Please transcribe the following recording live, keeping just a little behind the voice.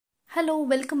Hello,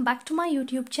 welcome back to my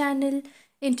YouTube channel.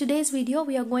 In today's video,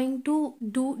 we are going to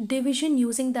do division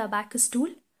using the Abacus tool.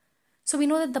 So we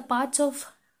know that the parts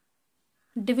of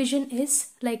division is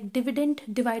like dividend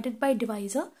divided by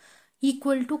divisor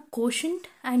equal to quotient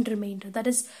and remainder. That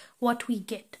is what we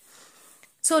get.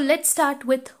 So let's start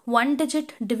with one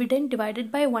digit dividend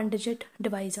divided by one digit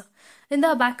divisor. In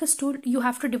the Abacus tool, you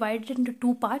have to divide it into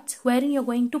two parts wherein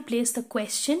you're going to place the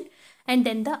question and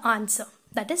then the answer.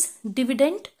 That is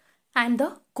dividend and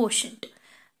the quotient.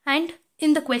 And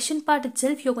in the question part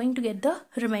itself, you're going to get the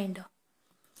remainder.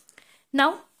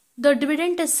 Now, the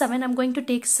dividend is 7. I'm going to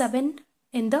take 7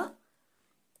 in the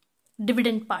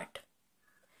dividend part.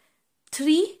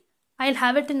 3, I'll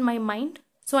have it in my mind.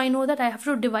 So I know that I have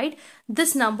to divide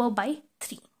this number by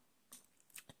 3.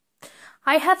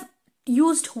 I have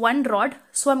used one rod,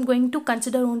 so I'm going to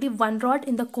consider only one rod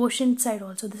in the quotient side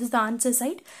also. This is the answer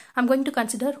side. I'm going to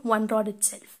consider one rod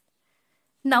itself.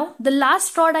 Now, the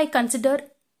last rod I consider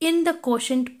in the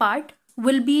quotient part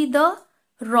will be the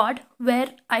rod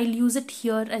where I'll use it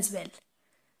here as well.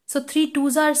 So 3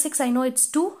 2s are 6. I know it's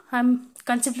 2. I'm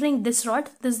considering this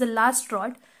rod. This is the last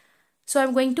rod. So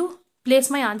I'm going to place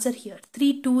my answer here.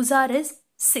 3 2s are is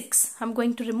 6. I'm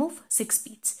going to remove 6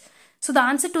 beads. So the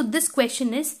answer to this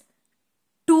question is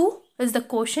 2 is the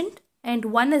quotient and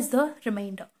 1 is the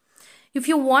remainder. If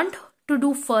you want to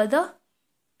do further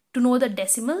to know the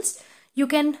decimals, you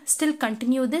can still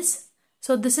continue this.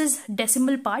 So this is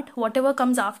decimal part. Whatever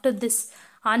comes after this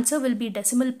answer will be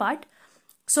decimal part.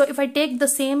 So if I take the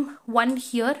same 1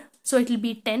 here, so it will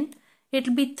be 10. It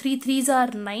will be 3 3s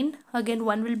are 9. Again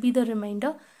 1 will be the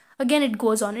remainder. Again it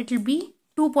goes on. It will be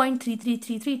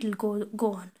 2.3333. It will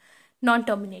go on.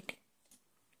 Non-terminating.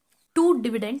 2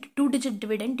 digit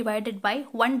dividend divided by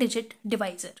 1 digit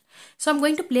divisor. So I'm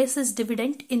going to place this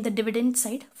dividend in the dividend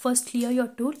side. First clear your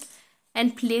tool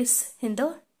and place in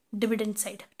the dividend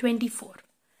side 24.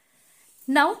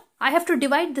 Now I have to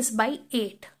divide this by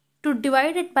 8. To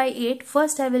divide it by 8,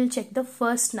 first I will check the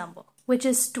first number, which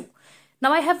is 2.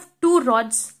 Now I have 2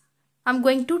 rods. I'm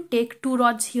going to take 2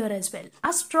 rods here as well.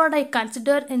 Last rod I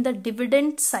consider in the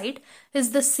dividend side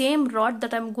is the same rod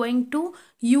that I'm going to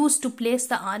use to place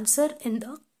the answer in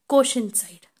the quotient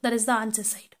side. That is the answer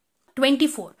side.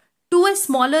 24. 2 is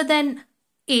smaller than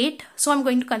 8, so I'm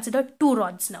going to consider 2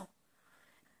 rods now.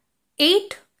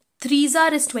 8 3s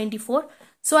are is 24.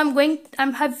 So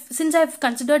since I've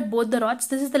considered both the rods,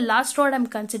 this is the last rod I'm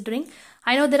considering.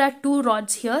 I know there are 2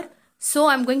 rods here. So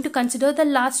I'm going to consider the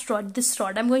last rod, this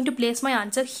rod. I'm going to place my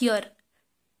answer here.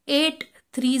 8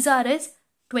 3s are is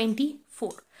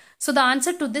 24. So the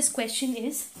answer to this question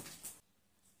is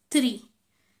 3.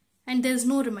 And there is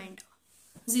no remainder.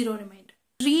 0 remainder.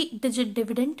 3 digit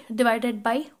dividend divided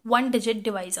by 1 digit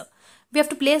divisor. We have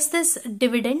to place this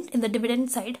dividend in the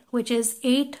dividend side, which is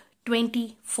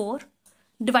 824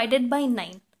 divided by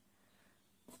 9.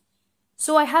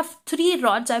 So I have 3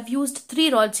 rods. I've used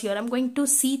 3 rods here. I'm going to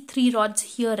see 3 rods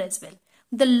here as well.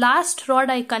 The last rod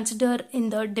I consider in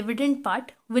the dividend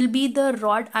part will be the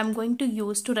rod I'm going to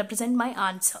use to represent my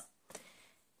answer.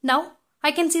 Now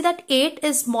I can see that 8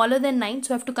 is smaller than 9,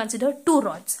 so I have to consider 2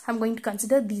 rods. I'm going to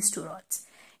consider these 2 rods.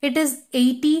 It is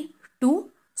 82.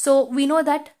 So we know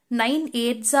that 9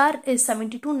 8s are is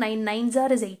 72, 9 9s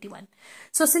are is 81.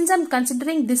 So since I'm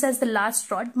considering this as the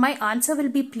last rod, my answer will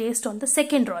be placed on the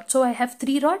second rod. So I have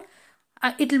 3 rod,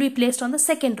 it will be placed on the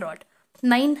second rod.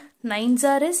 9 9s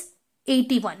are is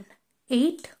 81,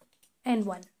 8 and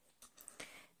 1.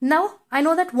 Now I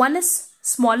know that 1 is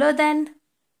smaller than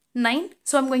 9,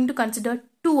 so I'm going to consider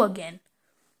 2 again.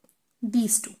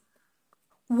 These 2.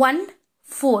 1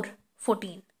 4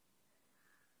 14.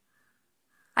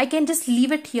 I can just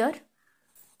leave it here.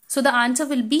 So the answer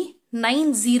will be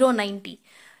 9090.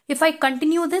 If I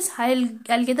continue this, I'll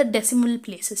get the decimal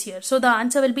places here. So the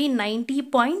answer will be 90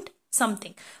 point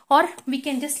something. Or we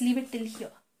can just leave it till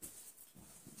here.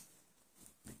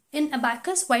 In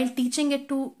Abacus, while teaching it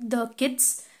to the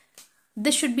kids,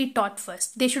 this should be taught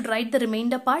first. They should write the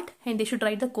remainder part and they should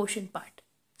write the quotient part.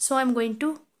 So I'm going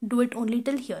to do it only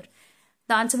till here.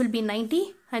 The answer will be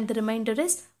 90 and the remainder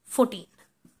is 14.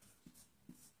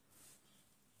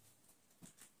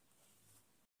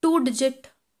 2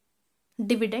 digit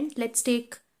dividend, let's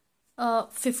take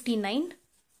 59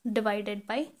 divided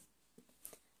by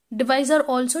divisor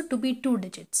also to be 2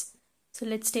 digits. So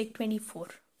let's take 24.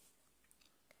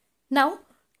 Now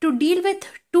to deal with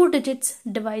 2 digits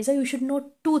divisor, you should know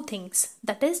 2 things.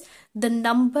 That is the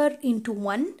number into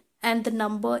 1 and the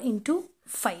number into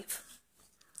 5.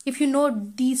 If you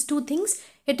know these 2 things,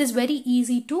 it is very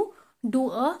easy to do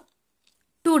a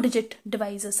 2 digit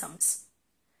divisor sums.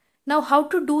 Now how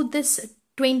to do this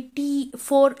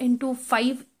 24 into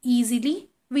 5 easily.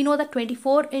 We know that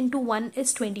 24 into 1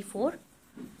 is 24.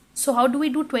 So how do we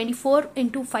do 24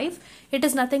 into 5? It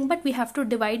is nothing but we have to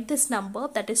divide this number,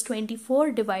 that is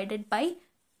 24 divided by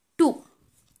 2.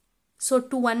 So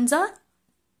 2 ones are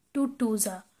 2 twos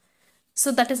are.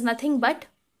 So that is nothing but,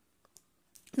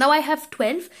 now I have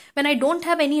 12. When I don't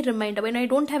have any remainder, when I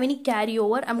don't have any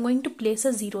carryover, I'm going to place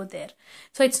a 0 there.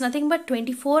 So it's nothing but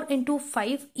 24 into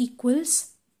 5 equals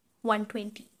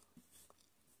 120.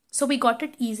 So we got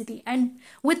it easily, and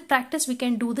with practice we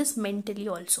can do this mentally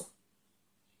also.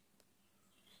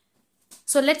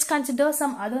 So let's consider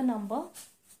some other number.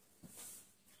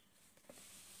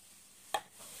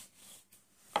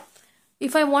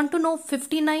 If I want to know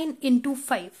 59 into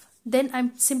 5, then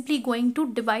I'm simply going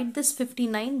to divide this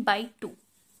 59 by 2.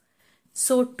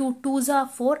 So 2 twos are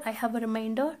 4, I have a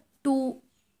remainder. 2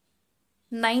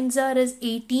 nines are is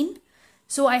 18.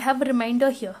 So I have a remainder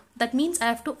here. That means I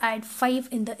have to add 5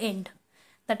 in the end.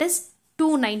 That is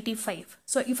 295.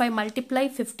 So if I multiply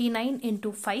 59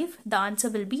 into 5, the answer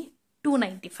will be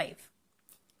 295.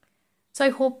 So I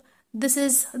hope this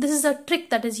is a trick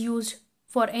that is used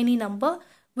for any number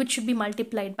which should be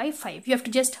multiplied by 5. You have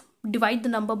to just divide the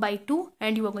number by 2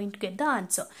 and you are going to get the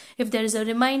answer. If there is a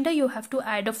remainder, you have to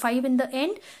add a 5 in the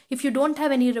end. If you don't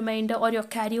have any remainder or your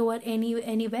carryover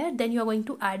anywhere, then you are going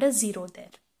to add a 0 there.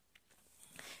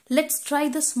 Let's try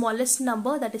the smallest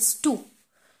number, that is 2.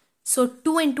 So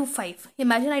 2 into 5.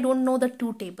 Imagine I don't know the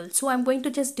 2 table. So I'm going to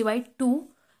just divide 2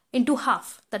 into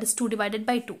half, that is 2 divided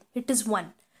by 2. It is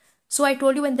 1. So I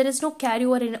told you when there is no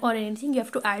carryover or anything, you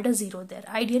have to add a 0 there.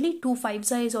 Ideally 2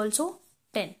 5s is also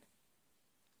 10.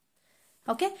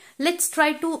 Okay, let's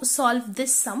try to solve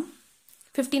this sum,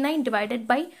 59 divided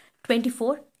by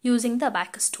 24, using the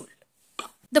Abacus tool.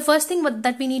 The first thing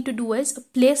that we need to do is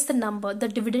place the number, the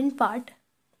dividend part,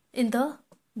 in the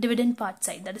dividend part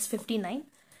side, that is 59.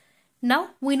 Now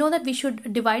we know that we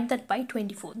should divide that by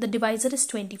 24. The divisor is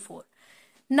 24.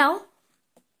 Now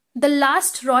the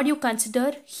last rod you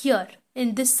consider here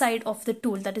in this side of the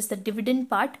tool, that is the dividend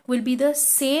part, will be the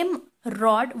same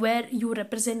rod where you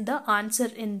represent the answer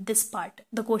in this part,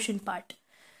 the quotient part.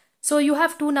 So you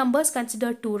have two numbers,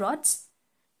 consider two rods.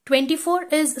 24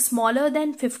 is smaller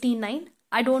than 59.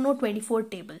 I don't know 24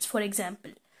 tables, for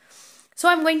example. So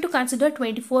I'm going to consider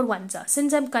 24 ones are.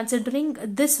 Since I'm considering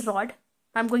this rod,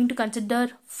 I'm going to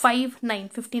consider 5, 9,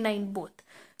 59 both.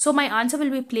 So my answer will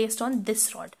be placed on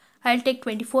this rod. I'll take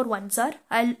 24 ones are.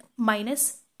 I'll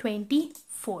minus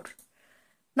 24.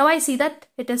 Now I see that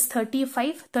it is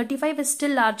 35. 35 is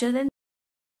still larger than.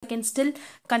 I can still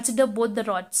consider both the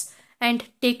rods and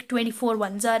take 24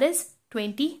 ones are is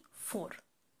 24.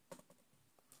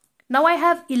 Now I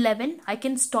have 11. I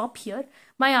can stop here.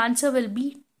 My answer will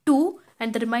be 2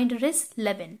 and the remainder is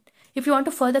 11. If you want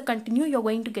to further continue, you're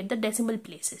going to get the decimal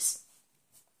places.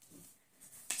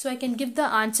 So I can give the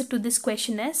answer to this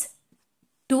question as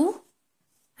 2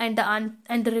 and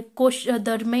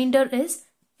the remainder is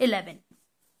 11.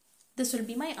 This will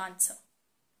be my answer.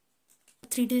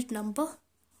 3-digit number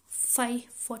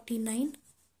 549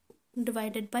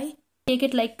 divided by, take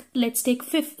it like, let's take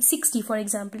 60 for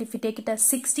example. If we take it as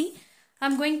 60,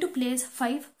 I'm going to place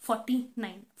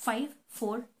 549.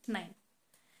 549.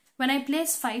 When I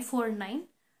place 549,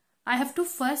 I have to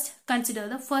first consider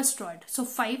the first rod. So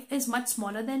 5 is much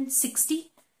smaller than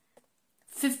 60.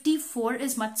 54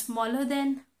 is much smaller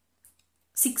than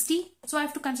 60. So I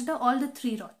have to consider all the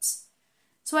three rods.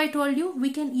 So I told you we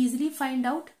can easily find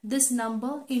out this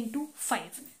number into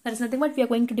 5. That is nothing but we are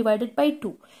going to divide it by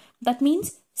 2. That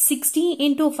means 60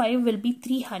 into 5 will be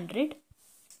 300.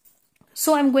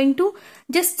 So I'm going to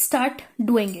just start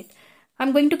doing it.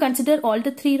 I'm going to consider all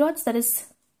the three rods. That is,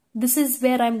 this is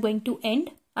where I'm going to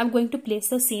end. I'm going to place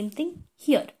the same thing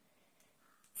here.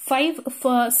 5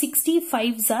 for 60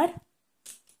 5s are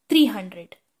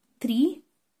 300.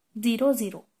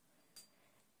 300.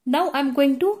 Now I'm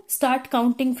going to start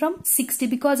counting from 60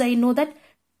 because I know that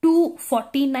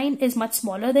 249 is much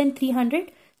smaller than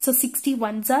 300. So 60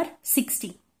 ones are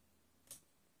 60.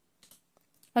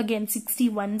 Again 60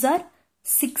 ones are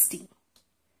 60.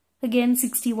 Again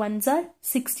 60 ones are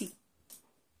 60.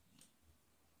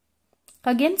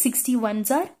 Again 60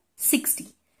 ones are 60.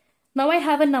 Now I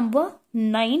have a number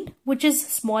 9 which is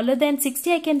smaller than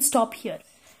 60. I can stop here.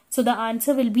 So the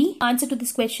answer will be, answer to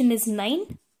this question is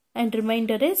 9 and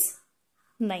remainder is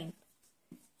 9.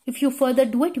 If you further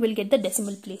do it, you will get the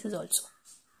decimal places also.